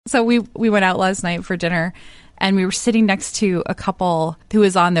So we went out last night for dinner, and we were sitting next to a couple who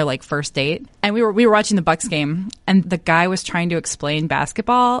was on their first date, and we were watching the Bucks game, and the guy was trying to explain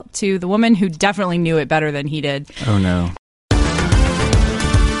basketball to the woman who definitely knew it better than he did. Oh no.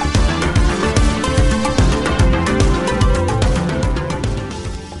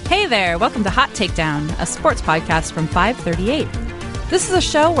 Hey there, welcome to Hot Takedown, a sports podcast from 538. This is a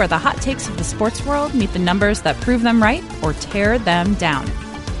show where the hot takes of the sports world meet the numbers that prove them right or tear them down.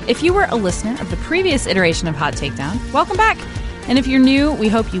 If you were a listener of the previous iteration of Hot Takedown, welcome back. And if you're new, we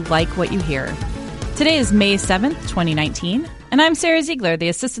hope you like what you hear. Today is May 7th, 2019, and I'm Sarah Ziegler, the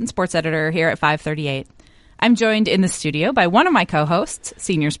assistant sports editor here at 538. I'm joined in the studio by one of my co-hosts,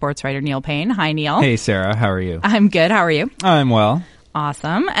 senior sports writer Neil Payne. Hi, Neil. Hey, Sarah. How are you? I'm good. How are you? I'm well.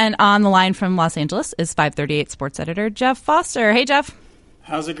 Awesome. And on the line from Los Angeles is 538 sports editor Jeff Foster. Hey, Jeff.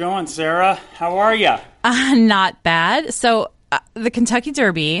 How's it going, Sarah? How are you? Not bad. So the Kentucky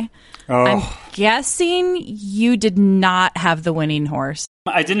Derby, I'm guessing you did not have the winning horse.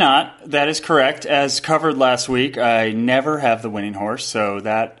 I did not. That is correct. As covered last week, I never have the winning horse, so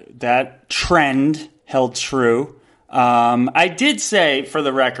that trend held true. I did say, for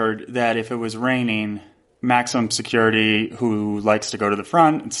the record, that if it was raining, Maximum Security, who likes to go to the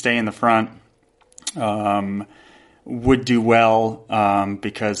front and stay in the front, would do well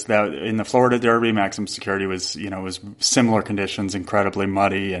because that in the Florida Derby, Maximum Security was similar conditions, incredibly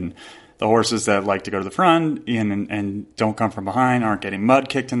muddy, and the horses that like to go to the front and don't come from behind aren't getting mud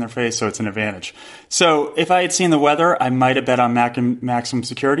kicked in their face, so it's an advantage. So if I had seen the weather, I might have bet on Maximum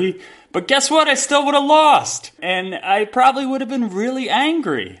Security, but guess what? I still would have lost, and I probably would have been really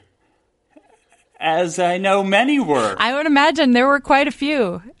angry, as I know many were. I would imagine there were quite a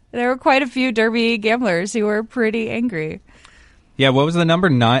few. There were quite a few Derby gamblers who were pretty angry. Yeah, what was the number?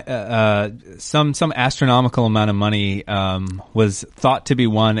 Some astronomical amount of money was thought to be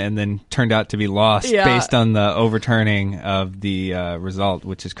won and then turned out to be lost based on the overturning of the result,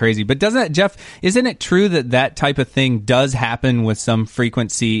 which is crazy. But isn't it true that type of thing does happen with some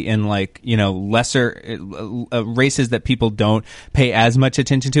frequency in lesser races that people don't pay as much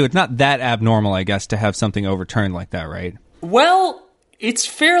attention to? It's not that abnormal, I guess, to have something overturned like that, right? Well, it's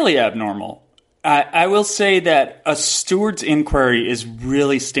fairly abnormal. I will say that a steward's inquiry is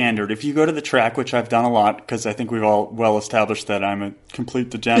really standard. If you go to the track, which I've done a lot, because I think we've all well established that I'm a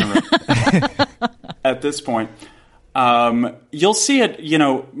complete degenerate at this point, you'll see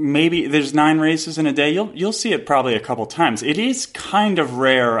it, maybe there's 9 races in a day. You'll see it probably a couple times. It is kind of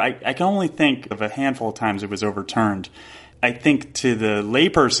rare. I can only think of a handful of times it was overturned. I think to the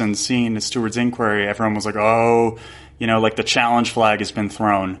layperson seeing the steward's inquiry, everyone was like, the challenge flag has been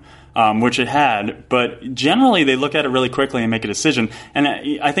thrown. Which it had, but generally they look at it really quickly and make a decision. And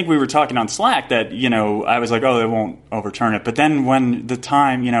I think we were talking on Slack that, I was like, they won't overturn it. But then when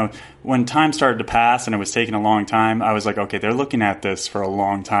when time started to pass and it was taking a long time, I was like, okay, they're looking at this for a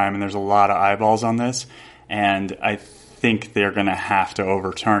long time and there's a lot of eyeballs on this. And I think they're going to have to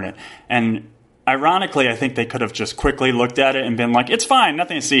overturn it. And ironically, I think they could have just quickly looked at it and been like, it's fine,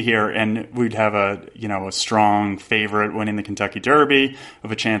 nothing to see here, and we'd have a strong favorite winning the Kentucky Derby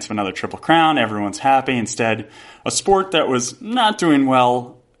with a chance of another Triple Crown. Everyone's happy. Instead, a sport that was not doing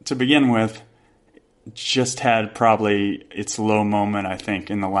well to begin with just had probably its low moment, I think,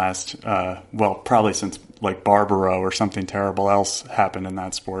 in the last, probably since Barbaro or something terrible else happened in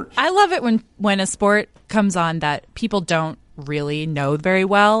that sport. I love it when a sport comes on that people don't really know very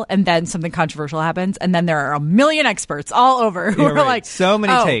well, and then something controversial happens, and then there are a million experts all over who are like, so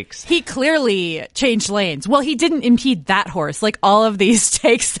many takes. He clearly changed lanes. Well, he didn't impede that horse. All of these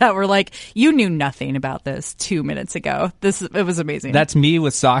takes that were like, you knew nothing about this 2 minutes ago. It was amazing. That's me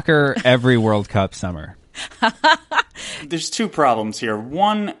with soccer every World Cup summer. There's 2 problems here.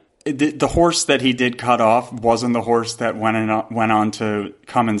 One, the horse that he did cut off wasn't the horse that went on to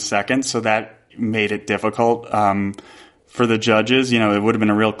come in second, so that made it difficult for the judges. It would have been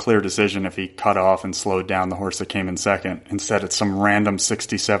a real clear decision if he cut off and slowed down the horse that came in second. Instead, it's some random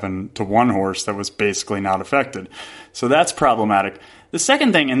 67-1 horse that was basically not affected. So that's problematic. The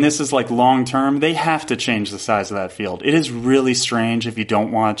second thing, and this is long term, they have to change the size of that field. It is really strange if you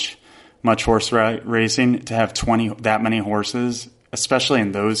don't watch much horse racing to have that many horses, especially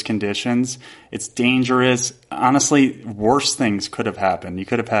in those conditions. It's dangerous. Honestly, worse things could have happened. You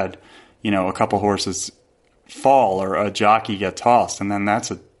could have had, a couple horses fall or a jockey get tossed, and then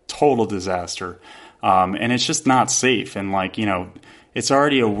that's a total disaster. And it's just not safe. And it's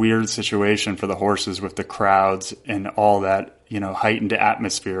already a weird situation for the horses with the crowds and all that, heightened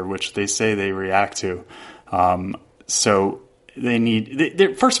atmosphere, which they say they react to. So they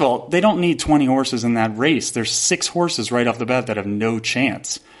need, first of all, they don't need 20 horses in that race. There's 6 horses right off the bat that have no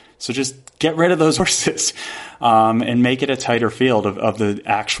chance. So just get rid of those horses and make it a tighter field of the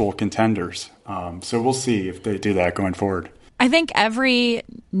actual contenders. So we'll see if they do that going forward. I think every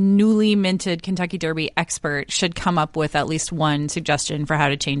newly minted Kentucky Derby expert should come up with at least one suggestion for how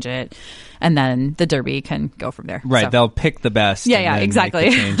to change it, and then the Derby can go from there. Right, so. They'll pick the best. Yeah, and exactly.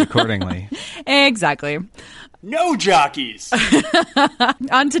 Make the change accordingly. Exactly. No jockeys!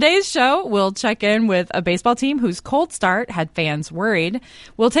 On today's show, we'll check in with a baseball team whose cold start had fans worried.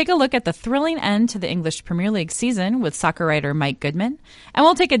 We'll take a look at the thrilling end to the English Premier League season with soccer writer Mike Goodman, and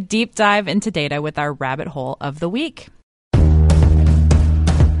we'll take a deep dive into data with our rabbit hole of the week.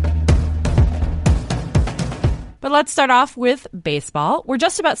 But let's start off with baseball. We're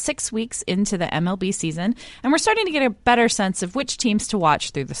just about 6 weeks into the MLB season, and we're starting to get a better sense of which teams to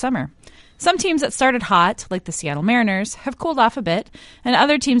watch through the summer. Some teams that started hot, like the Seattle Mariners, have cooled off a bit, and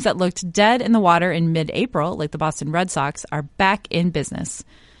other teams that looked dead in the water in mid-April, like the Boston Red Sox, are back in business.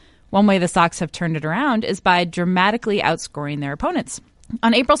 One way the Sox have turned it around is by dramatically outscoring their opponents.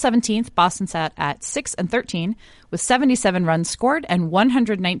 On April 17th, Boston sat at 6-13 with 77 runs scored and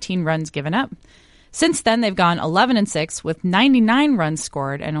 119 runs given up. Since then, they've gone 11-6 with 99 runs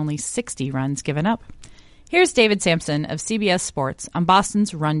scored and only 60 runs given up. Here's David Sampson of CBS Sports on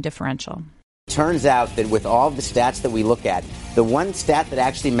Boston's run differential. Turns out that with all the stats that we look at, the one stat that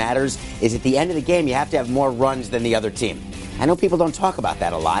actually matters is at the end of the game, you have to have more runs than the other team. I know people don't talk about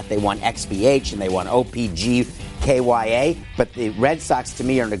that a lot. They want XBH and they want OPG, KYA, but the Red Sox, to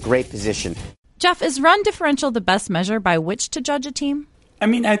me, are in a great position. Jeff, is run differential the best measure by which to judge a team? I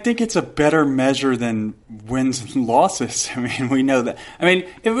mean, I think it's a better measure than wins and losses. I mean, we know that. I mean,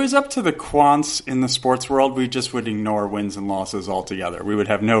 if it was up to the quants in the sports world, we just would ignore wins and losses altogether. We would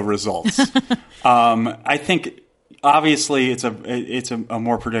have no results. I think, obviously, it's a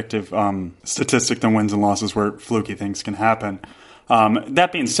more predictive statistic than wins and losses where fluky things can happen.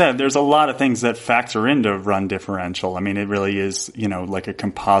 That being said, there's a lot of things that factor into run differential. I mean, it really is, like a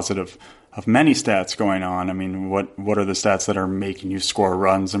composite of many stats going on. I mean, what are the stats that are making you score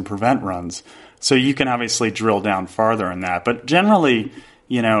runs and prevent runs? So you can obviously drill down farther in that. But generally,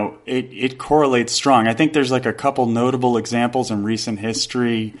 it correlates strong. I think there's like a couple notable examples in recent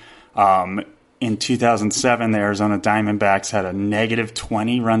history. In 2007, the Arizona Diamondbacks had a negative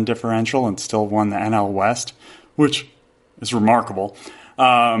 20 run differential and still won the NL West, which is remarkable.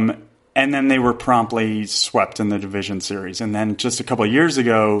 And then they were promptly swept in the division series. And then just a couple of years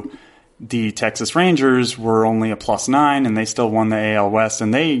ago, the Texas Rangers were only a +9, and they still won the AL West,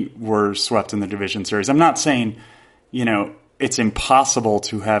 and they were swept in the division series. I'm not saying, it's impossible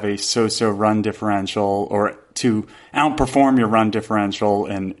to have a so-so run differential or to outperform your run differential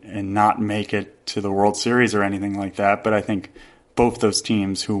and not make it to the World Series or anything like that. But I think both those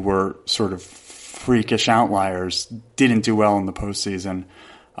teams who were sort of freakish outliers didn't do well in the postseason.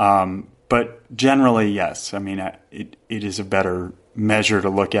 But generally, yes. I mean, it is a better measure to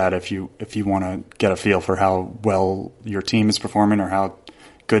look at if you want to get a feel for how well your team is performing or how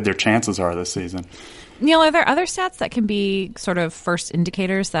good their chances are this season. Neil, are there other stats that can be sort of first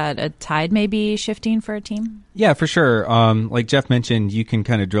indicators that a tide may be shifting for a team? Yeah, for sure. Like Jeff mentioned, you can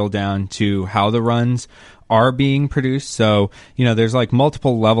kind of drill down to how the runs are being produced. So, there's like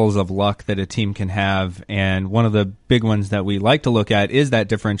multiple levels of luck that a team can have. And one of the big ones that we like to look at is that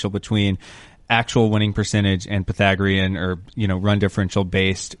differential between actual winning percentage and Pythagorean or, run differential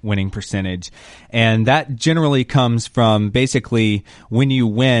based winning percentage. And that generally comes from basically when you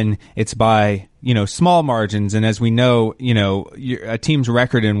win, it's by, small margins. And as we know, a team's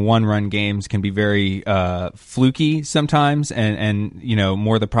record in one-run games can be very fluky sometimes and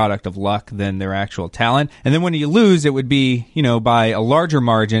more the product of luck than their actual talent. And then when you lose, it would be, by a larger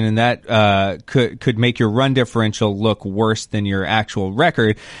margin, and that could make your run differential look worse than your actual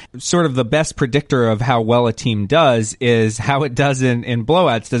record. Sort of the best predictor of how well a team does is how it does in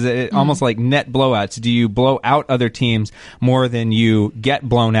blowouts. Does it almost like net blowouts? Do you blow out other teams more than you get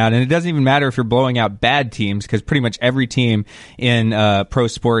blown out? And it doesn't even matter if you're blowing out bad teams, because pretty much every team in pro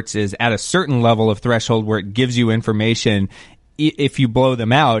sports is at a certain level of threshold where it gives you information if you blow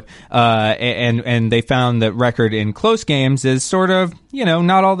them out, and they found that record in close games is sort of,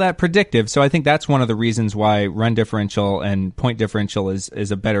 not all that predictive. So I think that's one of the reasons why run differential and point differential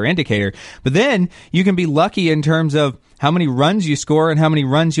is a better indicator. But then you can be lucky in terms of how many runs you score and how many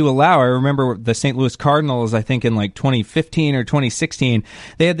runs you allow. I remember the St. Louis Cardinals, I think in like 2015 or 2016,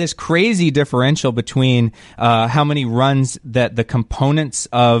 they had this crazy differential between how many runs that the components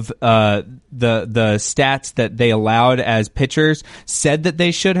of the stats that they allowed as pitchers said that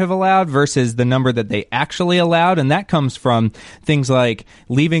they should have allowed versus the number that they actually allowed. And that comes from things like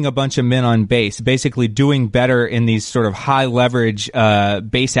leaving a bunch of men on base, basically doing better in these sort of high leverage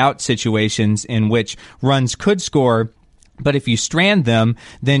base out situations in which runs could score. But if you strand them,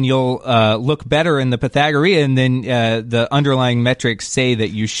 then you'll look better in the Pythagorean than the underlying metrics say that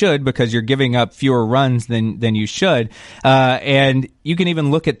you should, because you're giving up fewer runs than you should. And you can even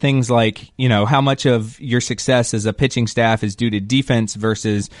look at things like, how much of your success as a pitching staff is due to defense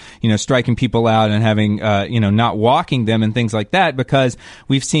versus, striking people out and having, not walking them and things like that, because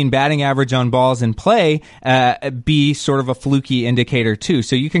we've seen batting average on balls in play be sort of a fluky indicator too.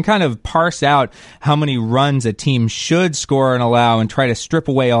 So you can kind of parse out how many runs a team should score and allow and try to strip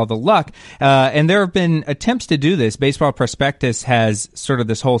away all the luck. And there have been attempts to do this. Baseball Prospectus has sort of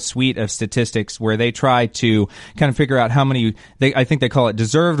this whole suite of statistics where they try to kind of figure out how many, I think they call it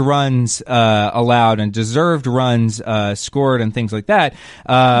deserved runs allowed and deserved runs scored and things like that,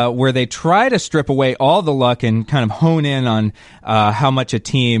 where they try to strip away all the luck and kind of hone in on how much a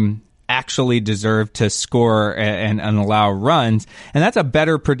team actually deserve to score and allow runs. And that's a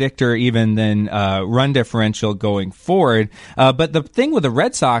better predictor even than run differential going forward. But the thing with the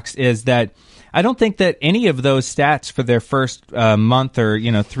Red Sox is that I don't think that any of those stats for their first month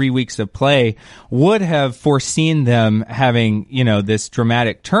or 3 weeks of play would have foreseen them having this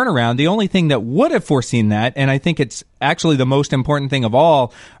dramatic turnaround. The only thing that would have foreseen that, and I think it's actually the most important thing of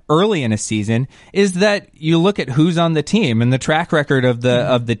all early in a season, is that you look at who's on the team and the track record of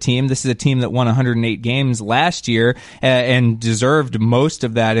the team. This is a team that won 108 games last year and deserved most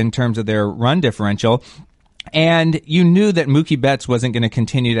of that in terms of their run differential. And you knew that Mookie Betts wasn't going to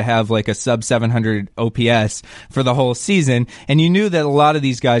continue to have like a sub 700 OPS for the whole season. And you knew that a lot of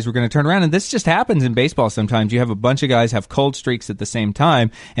these guys were going to turn around. And this just happens in baseball sometimes. You have a bunch of guys have cold streaks at the same time,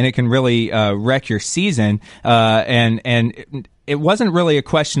 and it can really wreck your season. And it wasn't really a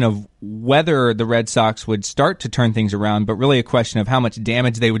question of whether the Red Sox would start to turn things around, but really a question of how much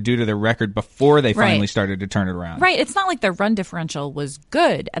damage they would do to their record before they finally started to turn it around. Right. It's not like their run differential was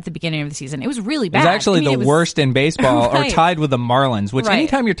good at the beginning of the season. It was really bad. It was actually the worst in baseball, or tied with the Marlins, which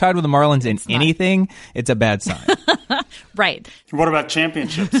anytime you're tied with the Marlins in anything, it's a bad sign. Right. What about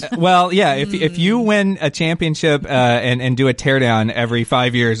championships? Well, yeah, if you win a championship and do a teardown every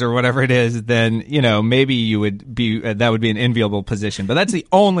 5 years or whatever it is, then, maybe you would be that would be an enviable position. But that's the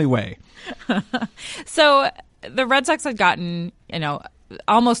only way. So the Red Sox had gotten,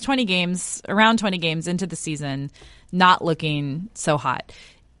 almost 20 games, around 20 games into the season, not looking so hot.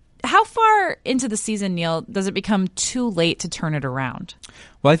 How far into the season, Neil, does it become too late to turn it around?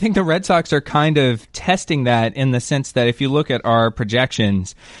 Well, I think the Red Sox are kind of testing that in the sense that if you look at our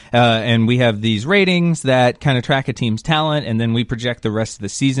projections, and we have these ratings that kind of track a team's talent, and then we project the rest of the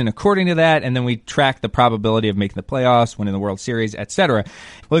season according to that, and then we track the probability of making the playoffs, winning the World Series, etc.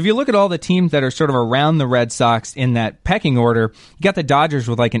 Well, if you look at all the teams that are sort of around the Red Sox in that pecking order, you got the Dodgers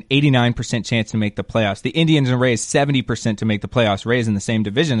with like an 89% chance to make the playoffs. The Indians and Rays, 70% to make the playoffs. Rays in the same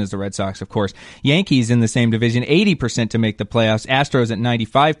division as the Red Sox, of course. Yankees in the same division, 80% to make the playoffs. Astros at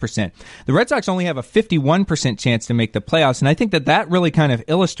 95%. The Red Sox only have a 51% chance to make the playoffs, and I think that really kind of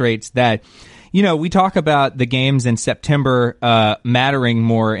illustrates that, we talk about the games in September mattering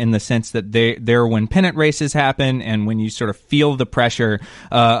more in the sense that they're when pennant races happen and when you sort of feel the pressure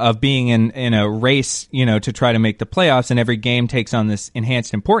of being in a race, to try to make the playoffs, and every game takes on this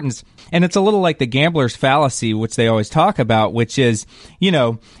enhanced importance. And it's a little like the gambler's fallacy, which they always talk about, which is,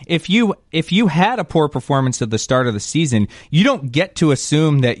 if you had a poor performance at the start of the season, you don't get to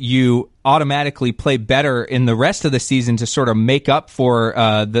assume that you automatically play better in the rest of the season to sort of make up for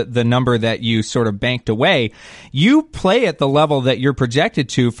the number that you sort of banked away. You play at the level that you're projected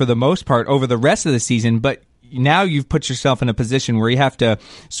to for the most part over the rest of the season, but now you've put yourself in a position where you have to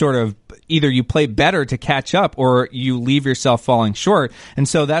sort of either you play better to catch up or you leave yourself falling short. And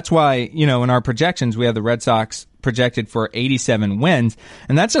so that's why, in our projections, we have the Red Sox projected for 87 wins.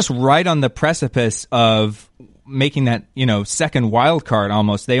 And that's just right on the precipice of making that, second wild card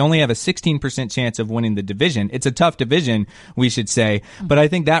almost. They only have a 16% chance of winning the division. It's a tough division, we should say. But I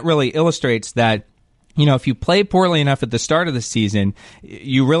think that really illustrates that, if you play poorly enough at the start of the season,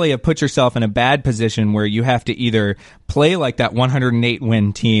 you really have put yourself in a bad position where you have to either play like that 108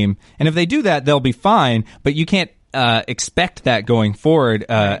 win team. And if they do that, they'll be fine, but you can't expect that going forward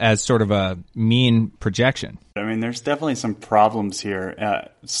as sort of a mean projection. I mean, there's definitely some problems here,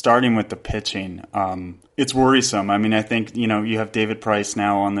 starting with the pitching. It's worrisome. I mean, I think, you have David Price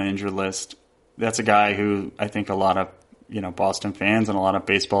now on the injured list. That's a guy who I think a lot of, Boston fans and a lot of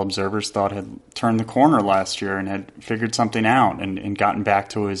baseball observers thought had turned the corner last year and had figured something out and gotten back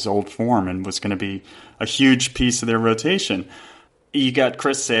to his old form and was going to be a huge piece of their rotation. You got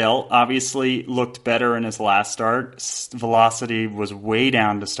Chris Sale, obviously looked better in his last start. Velocity was way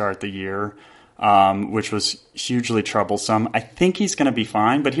down to start the year, which was hugely troublesome. I think he's going to be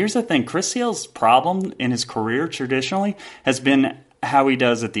fine. But here's the thing. Chris Sale's problem in his career traditionally has been how he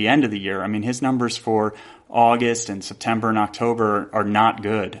does at the end of the year. I mean, his numbers for August and September and October are not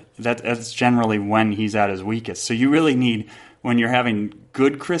good. That's generally when he's at his weakest. So you really need, when you're having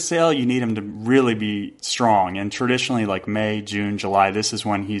good Chris Sale, you need him to really be strong. And traditionally, like May, June, July, this is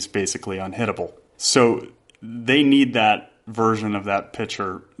when he's basically unhittable. So they need that version of that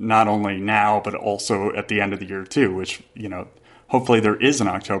pitcher not only now, but also at the end of the year too, which, hopefully there is in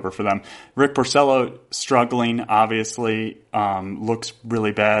October for them. Rick Porcello struggling, obviously, looks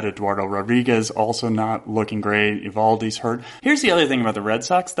really bad. Eduardo Rodriguez also not looking great. Evaldi's hurt. Here's the other thing about the Red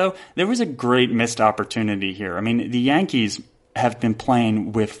Sox, though. There was a great missed opportunity here. I mean, the Yankees have been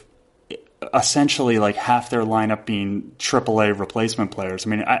playing with essentially like half their lineup being AAA replacement players. I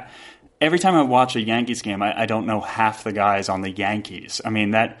mean, every time I watch a Yankees game, I don't know half the guys on the Yankees. I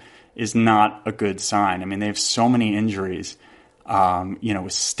mean, that is not a good sign. I mean, they have so many injuries.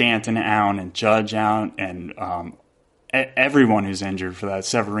 With Stanton out and Judge out and everyone who's injured for that.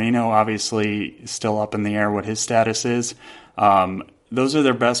 Severino, obviously, is still up in the air what his status is. Those are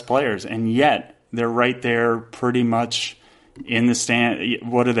their best players, and yet they're right there pretty much in the stand.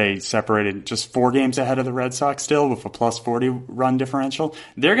 What are they separated? Just 4 games ahead of the Red Sox still with a plus 40 run differential?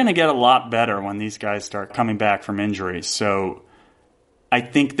 They're going to get a lot better when these guys start coming back from injuries. So I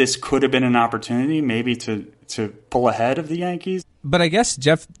think this could have been an opportunity maybe to pull ahead of the Yankees. But I guess,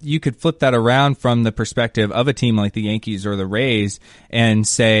 Jeff, you could flip that around from the perspective of a team like the Yankees or the Rays and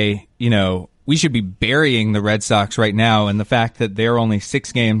say, we should be burying the Red Sox right now, and the fact that they're only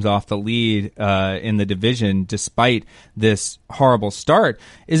 6 games off the lead in the division despite this horrible start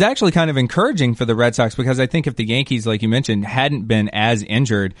is actually kind of encouraging for the Red Sox, because I think if the Yankees, like you mentioned, hadn't been as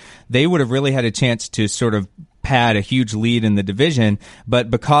injured, they would have really had a chance to sort of pad a huge lead in the division.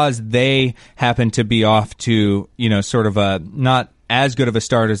 But because they happen to be off to, sort of a not as good of a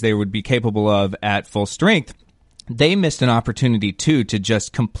start as they would be capable of at full strength, they missed an opportunity, too, to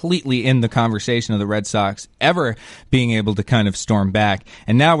just completely end the conversation of the Red Sox ever being able to kind of storm back.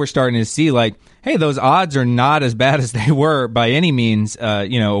 And now we're starting to see, like, hey, those odds are not as bad as they were by any means,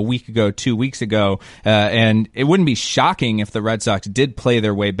 a week ago, 2 weeks ago. And it wouldn't be shocking if the Red Sox did play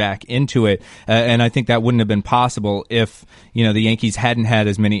their way back into it. And I think that wouldn't have been possible if, the Yankees hadn't had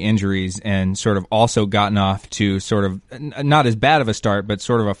as many injuries and sort of also gotten off to sort of not as bad of a start, but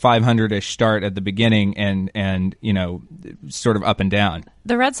sort of a 500-ish start at the beginning and sort of up and down.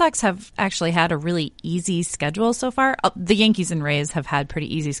 The Red Sox have actually had a really easy schedule so far. The Yankees and Rays have had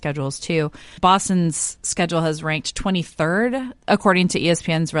pretty easy schedules too. Boston's schedule has ranked 23rd according to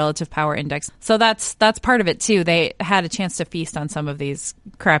ESPN's Relative Power Index. So that's part of it too. They had a chance to feast on some of these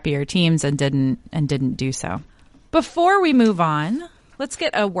crappier teams and didn't do so. Before we move on, let's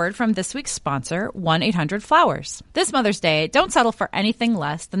get a word from this week's sponsor, 1-800-Flowers. This Mother's Day, don't settle for anything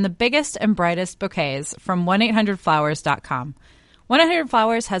less than the biggest and brightest bouquets from 1-800-Flowers.com.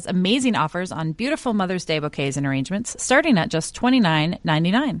 1-800-Flowers has amazing offers on beautiful Mother's Day bouquets and arrangements, starting at just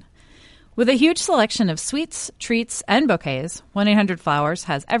 $29.99. With a huge selection of sweets, treats, and bouquets, 1-800-Flowers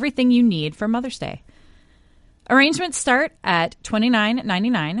has everything you need for Mother's Day. Arrangements start at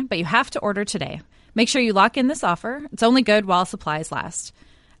 $29.99, but you have to order today. Make sure you lock in this offer. It's only good while supplies last.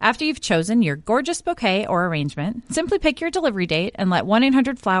 After you've chosen your gorgeous bouquet or arrangement, simply pick your delivery date and let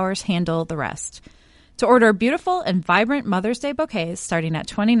 1-800-Flowers handle the rest. To order beautiful and vibrant Mother's Day bouquets starting at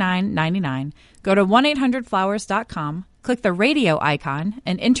 $29.99, go to 1-800-Flowers.com, click the radio icon,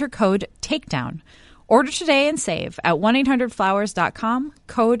 and enter code TAKEDOWN. Order today and save at 1-800-Flowers.com,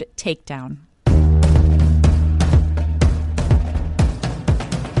 code TAKEDOWN.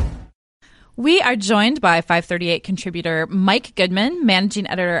 We are joined by 538 contributor Mike Goodman, managing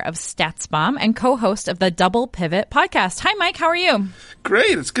editor of StatsBomb and co-host of the Double Pivot podcast. Hi, Mike. How are you?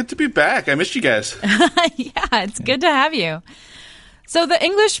 Great. It's good to be back. I missed you guys. Yeah, it's good to have you. So the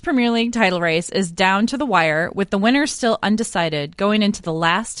English Premier League title race is down to the wire, with the winner still undecided going into the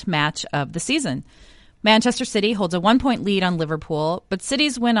last match of the season. Manchester City holds a 1-point lead on Liverpool, but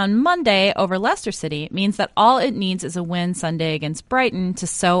City's win on Monday over Leicester City means that all it needs is a win Sunday against Brighton to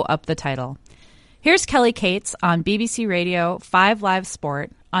sew up the title. Here's Kelly Cates on BBC Radio 5 Live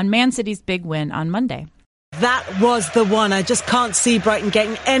Sport on Man City's big win on Monday. That was the one. I just can't see Brighton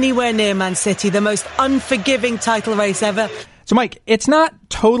getting anywhere near Man City, the most unforgiving title race ever. So, Mike, it's not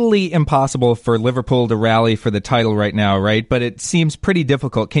totally impossible for Liverpool to rally for the title right now, right? But it seems pretty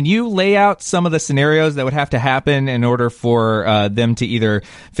difficult. Can you lay out some of the scenarios that would have to happen in order for them to either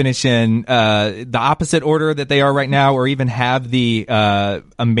finish in the opposite order that they are right now, or even have the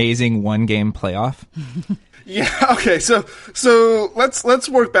amazing one-game playoff? Yeah. Okay. So let's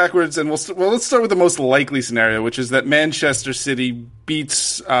work backwards, and let's start with the most likely scenario, which is that Manchester City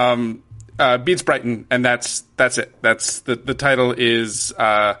beats Brighton, and that's it. That's the title is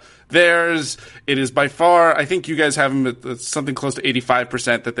theirs. It is by far, I think you guys have them at something close to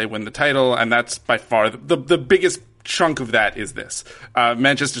 85% that they win the title, and that's by far the biggest chunk of that is this.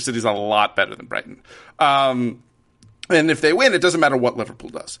 Manchester City's a lot better than Brighton. And if they win, it doesn't matter what Liverpool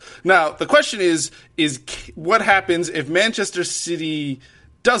does. Now, the question is what happens if Manchester City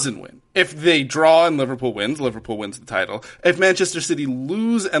doesn't win? If they draw and Liverpool wins the title. If Manchester City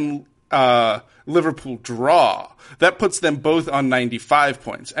lose and Liverpool draw, that puts them both on 95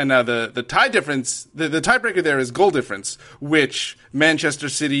 points. And now the tie difference, the tiebreaker there is goal difference, which Manchester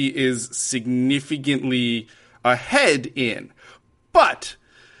City is significantly ahead in. But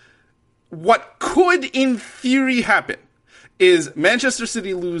what could, in theory, happen is Manchester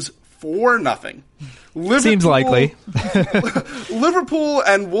City lose 4-0. Seems likely. Liverpool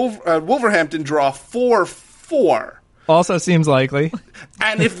and Wolverhampton draw 4-4. Also seems likely.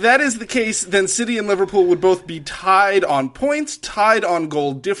 And if that is the case, then City and Liverpool would both be tied on points, tied on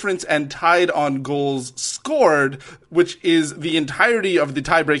goal difference, and tied on goals scored, which is the entirety of the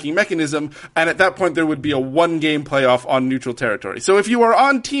tie-breaking mechanism. And at that point, there would be a one-game playoff on neutral territory. So if you are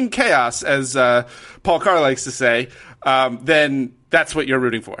on Team Chaos, as Paul Carr likes to say, then that's what you're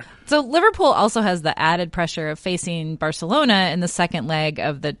rooting for. So Liverpool also has the added pressure of facing Barcelona in the second leg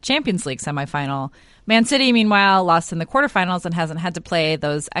of the Champions League semifinal. Man City, meanwhile, lost in the quarterfinals and hasn't had to play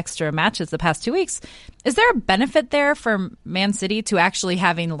those extra matches the past 2 weeks. Is there a benefit there for Man City to actually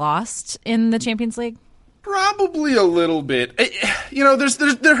having lost in the Champions League? Probably a little bit. It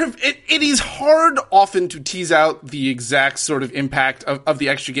is hard often to tease out the exact sort of impact of the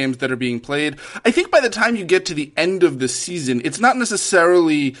extra games that are being played. I think by the time you get to the end of the season, it's not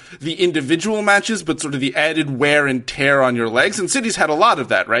necessarily the individual matches, but sort of the added wear and tear on your legs. And City's had a lot of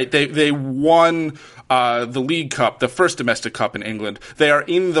that, right? They won the League Cup, the first domestic cup in England. They are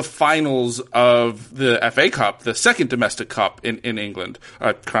in the finals of the FA Cup, the second domestic cup in England.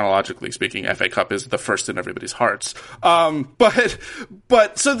 Chronologically speaking, FA Cup is the first in everybody's hearts.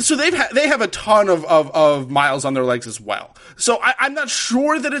 But so they have a ton of miles on their legs as well. So I'm not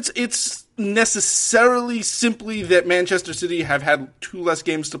sure that it's necessarily simply that Manchester City have had 2 less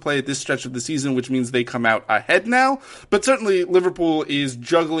games to play at this stretch of the season, which means they come out ahead now. But certainly Liverpool is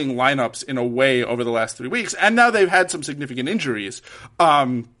juggling lineups in a way over the last 3 weeks. And now they've had some significant injuries.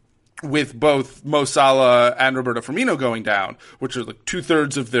 With both Mo Salah and Roberto Firmino going down, which are like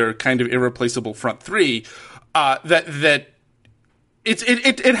 2/3 of their kind of irreplaceable front three, that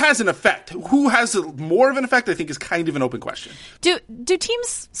it has an effect. Who has more of an effect, I think, is kind of an open question. Do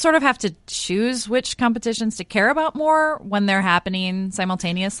teams sort of have to choose which competitions to care about more when they're happening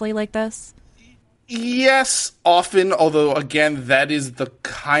simultaneously like this? Yes, often, although, again, that is the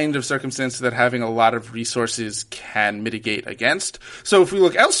kind of circumstance that having a lot of resources can mitigate against. So if we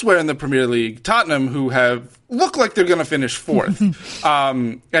look elsewhere in the Premier League, Tottenham, who have look like they're going to finish 4th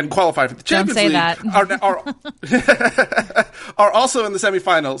and qualify for the Champions League, are also in the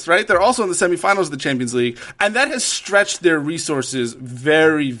semifinals, right? They're also in the semifinals of the Champions League, and that has stretched their resources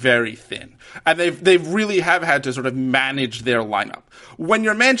very, very thin. And they've really have had to sort of manage their lineup. When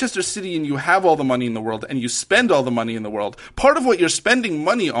you're Manchester City and you have all the money in the world and you spend all the money in the world, part of what you're spending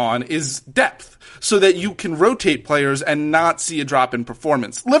money on is depth so that you can rotate players and not see a drop in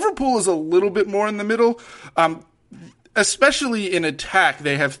performance. Liverpool is a little bit more in the middle. Especially in attack,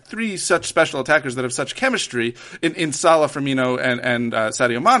 they have 3 such special attackers that have such chemistry in Salah, Firmino, and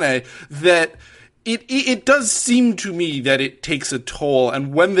Sadio Mane that it does seem to me that it takes a toll,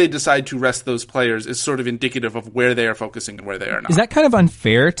 and when they decide to rest those players is sort of indicative of where they are focusing and where they are not. Is that kind of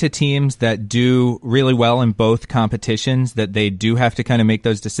unfair to teams that do really well in both competitions, that they do have to kind of make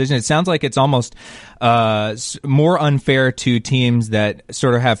those decisions? It sounds like it's almost more unfair to teams that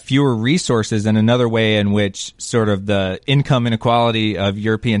sort of have fewer resources, and another way in which sort of the income inequality of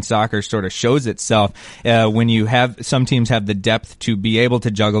European soccer sort of shows itself when you have some teams have the depth to be able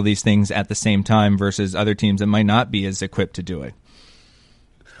to juggle these things at the same time versus other teams that might not be as equipped to do it.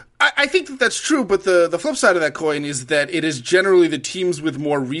 I I think that that's true, but the flip side of that coin is that it is generally the teams with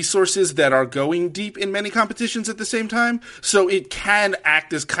more resources that are going deep in many competitions at the same time. So it can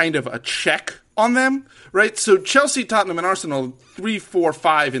act as kind of a check on them, right? So Chelsea, Tottenham, and Arsenal, 3, 4,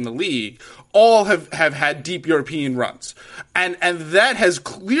 5 in the league, all have had deep European runs. And that has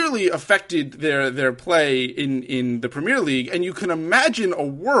clearly affected their play in the Premier League. And you can imagine a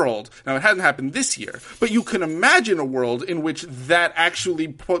world, now it hasn't happened this year, but you can imagine a world in which that actually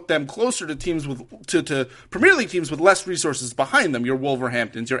put them closer to teams to Premier League teams with less resources behind them, your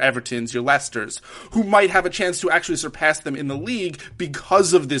Wolverhamptons, your Evertons, your Leicesters, who might have a chance to actually surpass them in the league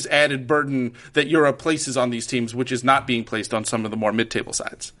because of this added burden that Europe places on these teams, which is not being placed on some of the more mid-table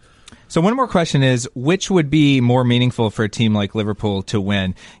sides. So one more question is, which would be more meaningful for a team like Liverpool to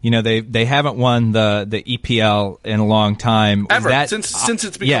win? You know, they haven't won the EPL in a long time. Ever, since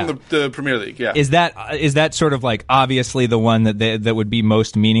it's become the Premier League, yeah. Is that sort of like obviously the one that would be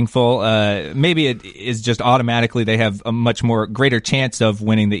most meaningful? Maybe it is just automatically they have a much more greater chance of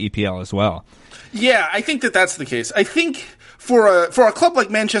winning the EPL as well. Yeah, I think that's the case. I think for a club like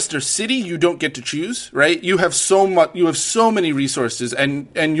Manchester City, you don't get to choose, right? You have so many resources,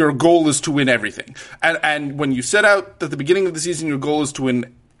 and your goal is to win everything. And when you set out at the beginning of the season, your goal is to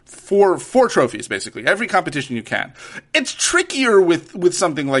win four trophies, basically, every competition you can. It's trickier with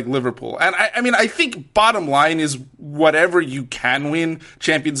something like Liverpool. And I think bottom line is whatever you can win,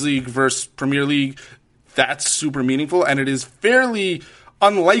 Champions League versus Premier League, that's super meaningful, and it is fairly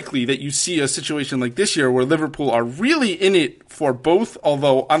unlikely that you see a situation like this year where Liverpool are really in it for both,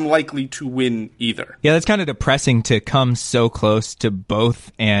 although unlikely to win either. Yeah, that's kind of depressing to come so close to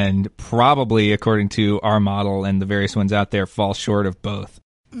both and probably, according to our model and the various ones out there, fall short of both.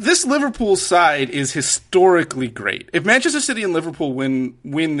 This Liverpool side is historically great. If Manchester City and Liverpool win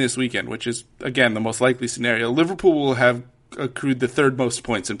this weekend, which is, again, the most likely scenario, Liverpool will have accrued the third most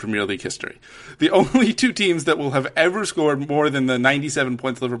points in Premier League history. The only two teams that will have ever scored more than the 97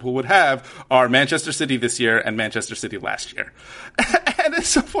 points Liverpool would have are Manchester City this year and Manchester City last year. And at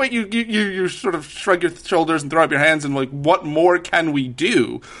some point you sort of shrug your shoulders and throw up your hands and like, what more can we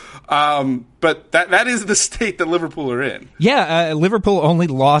do? But that is the state that Liverpool are in. Yeah, Liverpool only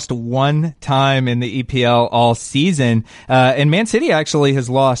lost one time in the EPL all season, and Man City actually has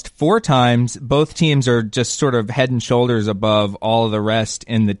lost 4 times. Both teams are just sort of head and shoulders above all of the rest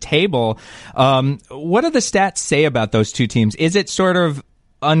in the table. What do the stats say about those two teams? Is it sort of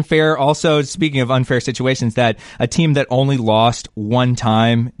unfair, also, speaking of unfair situations, that a team that only lost one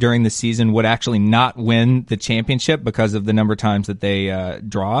time during the season would actually not win the championship because of the number of times that they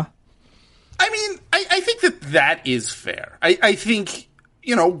draw? I mean, I think that is fair. I think,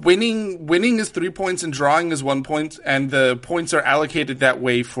 you know, winning is 3 points and drawing is 1 point, and the points are allocated that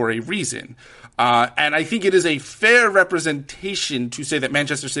way for a reason. And I think it is a fair representation to say that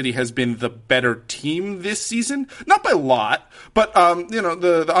Manchester City has been the better team this season. Not by a lot, but,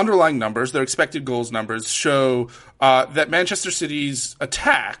 the underlying numbers, their expected goals numbers, show that Manchester City's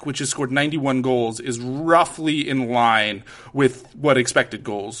attack, which has scored 91 goals, is roughly in line with what expected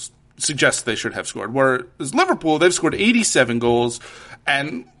goals suggest they should have scored. Whereas Liverpool, they've scored 87 goals,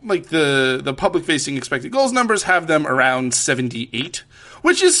 and like the public-facing expected goals numbers have them around 78,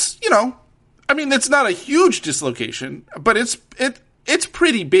 which is, I mean, it's not a huge dislocation, but it's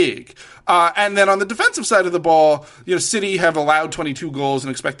pretty big. And then on the defensive side of the ball, City have allowed 22 goals, and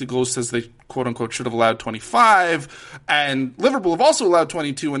expected goals says they quote unquote should have allowed 25, and Liverpool have also allowed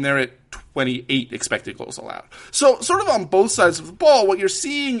 22, and they're at 28 expected goals allowed. So sort of on both sides of the ball, what you're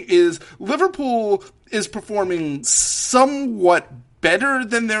seeing is Liverpool is performing somewhat better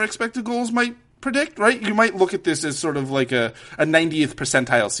than their expected goals might predict, right? You might look at this as sort of like a 90th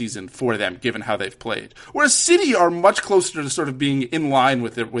percentile season for them, given how they've played. Whereas City are much closer to sort of being in line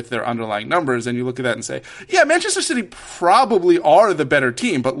with their underlying numbers, and you look at that and say, yeah, Manchester City probably are the better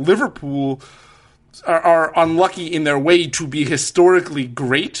team, but Liverpool are unlucky in their way to be historically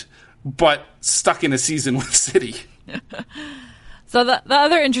great, but stuck in a season with City. So the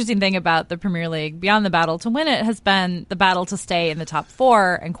other interesting thing about the Premier League, beyond the battle to win it, has been the battle to stay in the top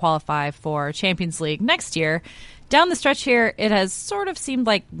 4 and qualify for Champions League next year. Down the stretch here, it has sort of seemed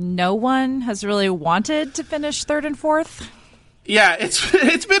like no one has really wanted to finish 3rd and 4th. Yeah,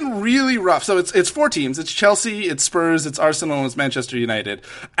 it's been really rough. So it's 4 teams. It's Chelsea, it's Spurs, it's Arsenal, and it's Manchester United.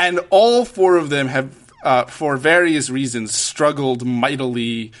 And all 4 of them have, for various reasons, struggled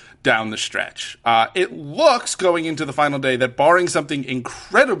mightily down the stretch. It looks, going into the final day, that barring something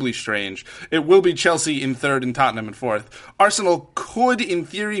incredibly strange, it will be Chelsea in 3rd and Tottenham in 4th. Arsenal could, in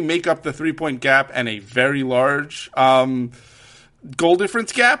theory, make up the 3-point gap and a very large goal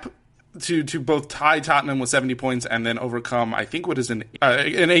difference gap. to both tie Tottenham with 70 points and then overcome, I think, what is an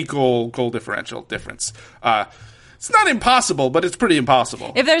 8-goal differential difference. It's not impossible, but it's pretty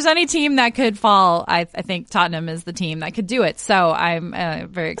impossible. If there's any team that could fall, I think Tottenham is the team that could do it. So I'm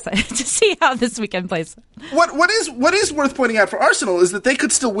very excited to see how this weekend plays. What is worth pointing out for Arsenal is that they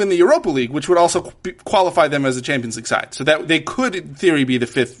could still win the Europa League, which would also qualify them as a Champions League side. So that they could, in theory, be the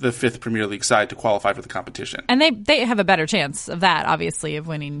fifth Premier League side to qualify for the competition. And they have a better chance of that, obviously, of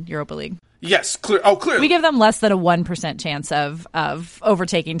winning Europa League. Yes, clearly. We give them less than a 1% chance of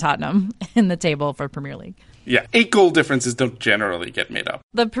overtaking Tottenham in the table for Premier League. Yeah, 8-goal differences don't generally get made up.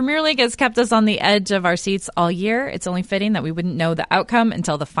 The Premier League has kept us on the edge of our seats all year. It's only fitting that we wouldn't know the outcome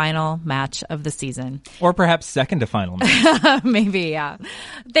until the final match of the season. Or perhaps second to final match. Maybe, yeah.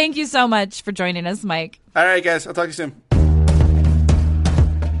 Thank you so much for joining us, Mike. All right, guys. I'll talk to you soon.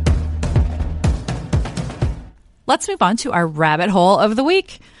 Let's move on to our rabbit hole of the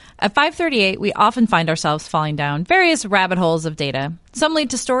week. At 538, we often find ourselves falling down various rabbit holes of data. Some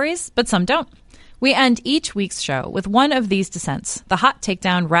lead to stories, but some don't. We end each week's show with one of these descents, the hot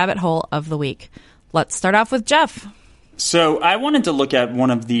takedown rabbit hole of the week. Let's start off with Jeff. So I wanted to look at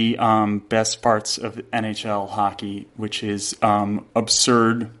one of the best parts of NHL hockey, which is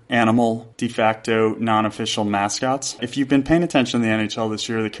absurd animal de facto non-official mascots. If you've been paying attention to the NHL this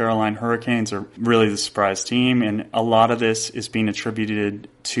year, the Carolina Hurricanes are really the surprise team, and a lot of this is being attributed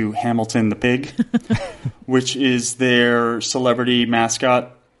to Hamilton the pig, which is their celebrity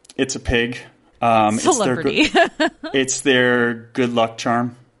mascot. It's a pig. Celebrity. It's their good luck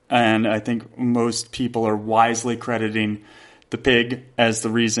charm. And I think most people are wisely crediting the pig as the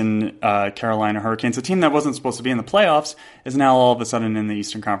reason Carolina Hurricanes, a team that wasn't supposed to be in the playoffs, is now all of a sudden in the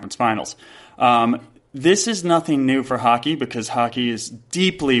Eastern Conference Finals. This is nothing new for hockey because hockey is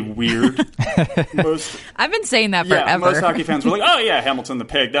deeply weird. I've been saying that forever. Yeah, most hockey fans were like, oh yeah, Hamilton the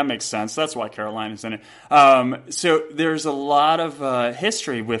pig, that makes sense. That's why Carolina's in it. So there's a lot of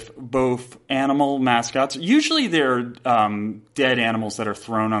history with both animal mascots. Usually they're dead animals that are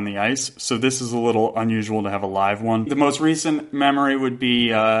thrown on the ice, so this is a little unusual to have a live one. The most recent memory would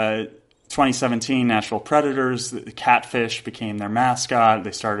be 2017 Nashville Predators. The catfish became their mascot.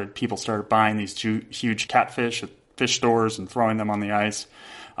 People started buying these huge catfish at fish stores and throwing them on the ice,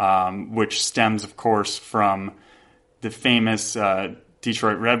 which stems, of course, from the famous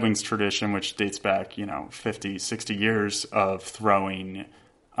Detroit Red Wings tradition, which dates back, 50, 60 years of throwing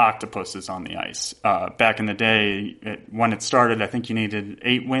octopuses on the ice. Back in the day, when it started, I think you needed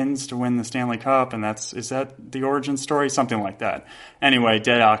 8 wins to win the Stanley Cup, and is that the origin story? Something like that. Anyway,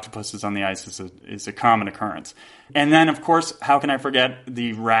 dead octopuses on the ice is a common occurrence. And then, of course, how can I forget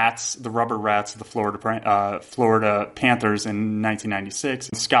the rubber rats of the Florida Panthers in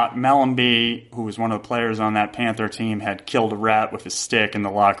 1996? Scott Mellenby, who was one of the players on that Panther team, had killed a rat with his stick in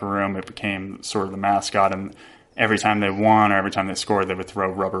the locker room. It became sort of the mascot, and every time they won or every time they scored, they would throw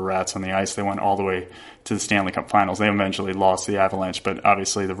rubber rats on the ice. They went all the way to the Stanley Cup Finals. They eventually lost to the Avalanche, but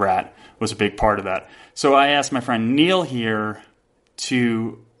obviously the rat was a big part of that. So I asked my friend Neil here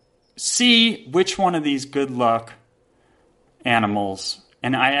to see which one of these good luck animals,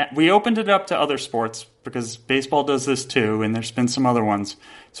 and we opened it up to other sports because baseball does this too, and there's been some other ones.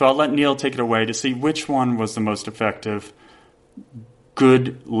 So I'll let Neil take it away to see which one was the most effective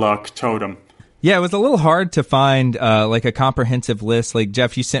good luck totem. Yeah, it was a little hard to find like a comprehensive list. Like,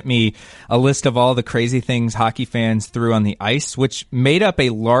 Jeff, you sent me a list of all the crazy things hockey fans threw on the ice, which made up a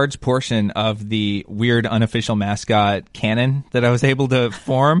large portion of the weird unofficial mascot canon that I was able to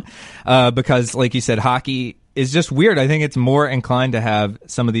form because, like you said, hockey is just weird. I think it's more inclined to have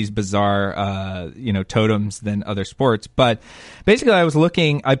some of these bizarre, totems than other sports. But basically,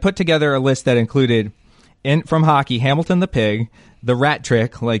 I put together a list that included, from hockey, Hamilton the pig, the rat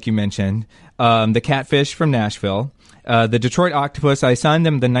trick, like you mentioned, the catfish from Nashville, the Detroit Octopus. I assigned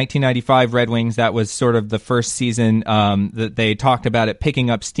them the 1995 Red Wings. That was sort of the first season that they talked about it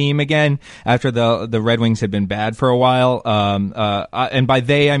picking up steam again after the Red Wings had been bad for a while. And by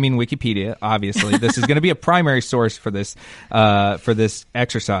they, I mean Wikipedia, obviously. This is going to be a primary source for this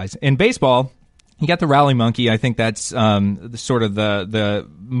exercise. In baseball, you got the rally monkey. I think that's sort of the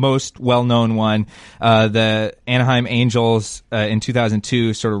most well-known one. The Anaheim Angels in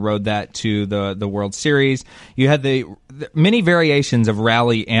 2002 sort of rode that to the World Series. You had the many variations of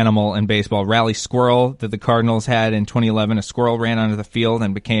rally animal in baseball. Rally squirrel that the Cardinals had in 2011. A squirrel ran onto the field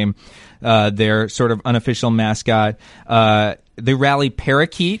and became their sort of unofficial mascot. The rally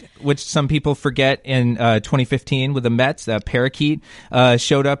parakeet, which some people forget, in 2015 with the Mets. Parakeet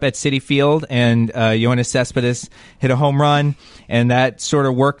showed up at Citi Field, and Yoenis Cespedes hit a home run, and that sort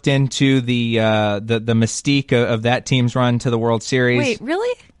of worked into the mystique of that team's run to the World Series. Wait,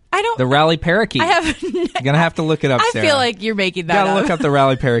 really? I don't. The rally parakeet. I have. You're gonna have to look it up. I Sarah. feel like you're making that. Gotta look up the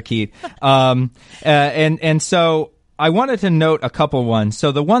rally parakeet. And so I wanted to note a couple ones.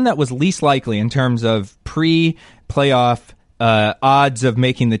 So the one that was least likely in terms of pre-playoff odds of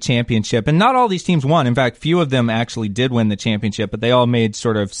making the championship, and not all these teams won. In fact, few of them actually did win the championship, but they all made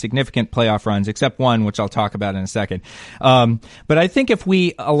sort of significant playoff runs, except one, which I'll talk about in a second. But I think if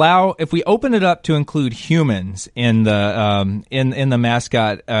we open it up to include humans in the in the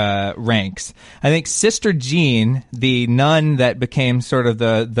mascot ranks, I think Sister Jean, the nun that became sort of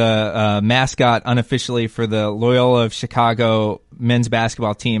the mascot unofficially for the Loyola of Chicago men's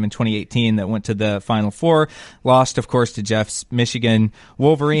basketball team in 2018 that went to the Final Four, lost, of course, to Jeff's Michigan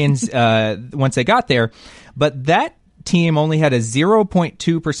Wolverines once they got there. But that team only had a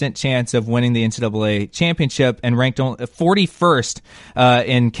 0.2% chance of winning the NCAA championship and ranked 41st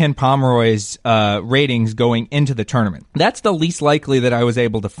in Ken Pomeroy's ratings going into the tournament. That's the least likely that I was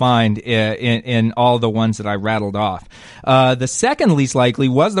able to find in all the ones that I rattled off. The second least likely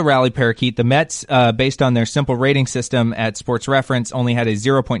was the Rally Parakeet. The Mets, based on their simple rating system at Sports Reference, only had a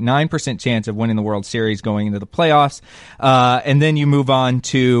 0.9% chance of winning the World Series going into the playoffs. And then you move on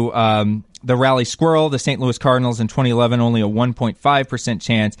to the Rally Squirrel, the St. Louis Cardinals in 2011, only a 1.5%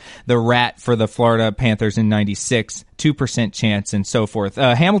 chance. The Rat for the Florida Panthers in 96, 2% chance, and so forth.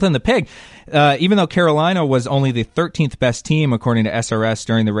 Hamilton the Pig, even though Carolina was only the 13th best team according to SRS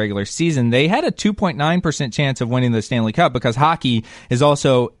during the regular season, they had a 2.9% chance of winning the Stanley Cup because hockey is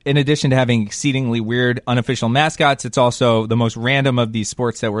also, in addition to having exceedingly weird unofficial mascots, it's also the most random of these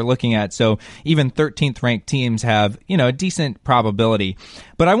sports that we're looking at. So even 13th ranked teams have, a decent probability.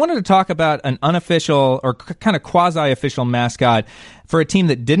 But I wanted to talk about an unofficial or kind of quasi-official mascot for a team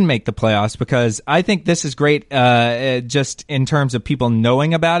that didn't make the playoffs, because I think this is great just in terms of people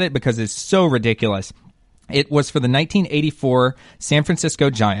knowing about it, because it's so ridiculous. It was for the 1984 San Francisco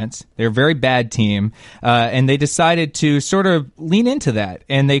Giants. They're a very bad team, and they decided to sort of lean into that,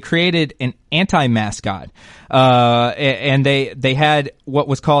 and they created an anti-mascot. And they had what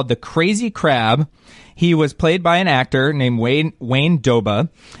was called the Crazy Crab. He was played by an actor named Wayne Doba,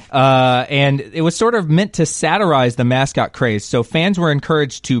 and it was sort of meant to satirize the mascot craze. So fans were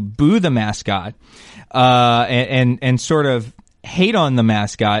encouraged to boo the mascot and sort of hate on the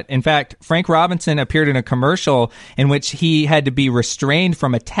mascot. In fact, Frank Robinson appeared in a commercial in which he had to be restrained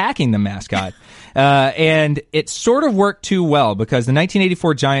from attacking the mascot. And it sort of worked too well because the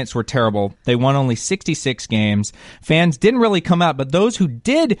 1984 Giants were terrible. They won only 66 games. Fans didn't really come out, but those who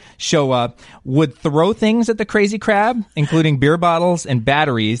did show up would throw things at the Crazy Crab, including beer bottles and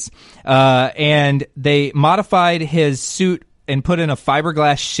batteries. And they modified his suit and put in a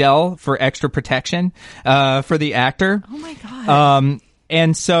fiberglass shell for extra protection for the actor. Oh, my God.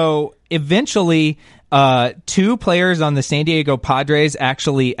 And so eventually 2 players on the San Diego Padres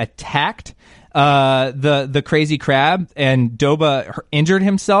actually attacked the Crazy Crab, and Doba injured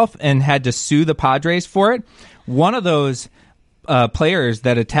himself and had to sue the Padres for it. One of those players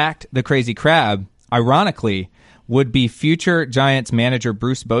that attacked the Crazy Crab, ironically, would be future Giants manager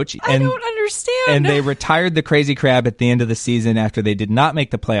Bruce Bochy. I don't understand. And they retired the Crazy Crab at the end of the season after they did not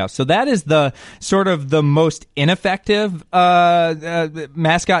make the playoffs. So that is the sort of the most ineffective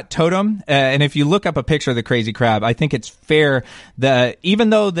mascot totem. And if you look up a picture of the Crazy Crab, I think it's fair that even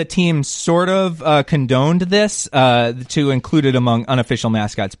though the team sort of condoned this, to include it among unofficial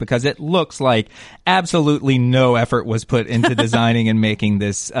mascots, because it looks like absolutely no effort was put into designing and making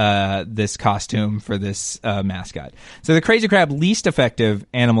this this costume for this mascot. So the Crazy Crab, least effective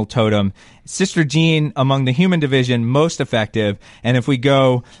animal totem. Sister Jean among the human division, most effective. And if we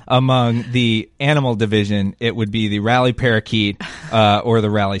go among the animal division, it would be the Rally Parakeet or the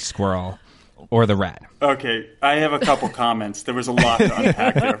Rally Squirrel or the Rat. Okay, I have a couple comments. There was a lot to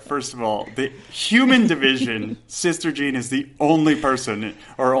unpack there. First of all, the human division, Sister Jean is the only person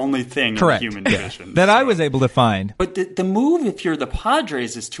or only thing Correct. in the human division. That I was able to find. But the move, if you're the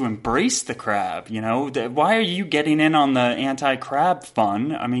Padres, is to embrace the crab. Why are you getting in on the anti-crab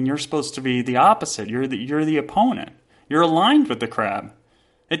fun? I mean, you're supposed to be the opposite. You're the opponent. You're aligned with the crab.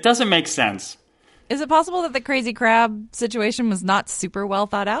 It doesn't make sense. Is it possible that the Crazy Crab situation was not super well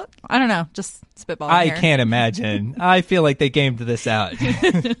thought out? I don't know. Just spitballing here. I can't imagine. I feel like they gamed this out.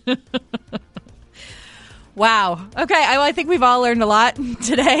 Wow. Okay. I think we've all learned a lot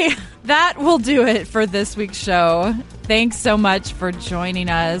today. That will do it for this week's show. Thanks so much for joining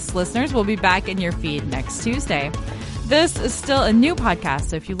us. Listeners, we'll be back in your feed next Tuesday. This is still a new podcast,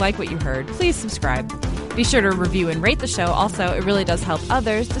 so if you like what you heard, please subscribe. Be sure to review and rate the show. Also, it really does help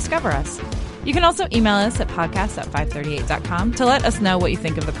others discover us. You can also email us at podcast@538.com to let us know what you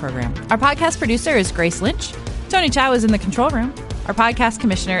think of the program. Our podcast producer is Grace Lynch. Tony Chow is in the control room. Our podcast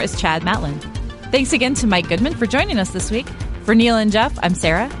commissioner is Chad Matlin. Thanks again to Mike Goodman for joining us this week. For Neil and Jeff, I'm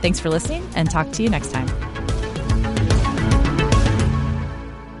Sarah. Thanks for listening, and talk to you next time.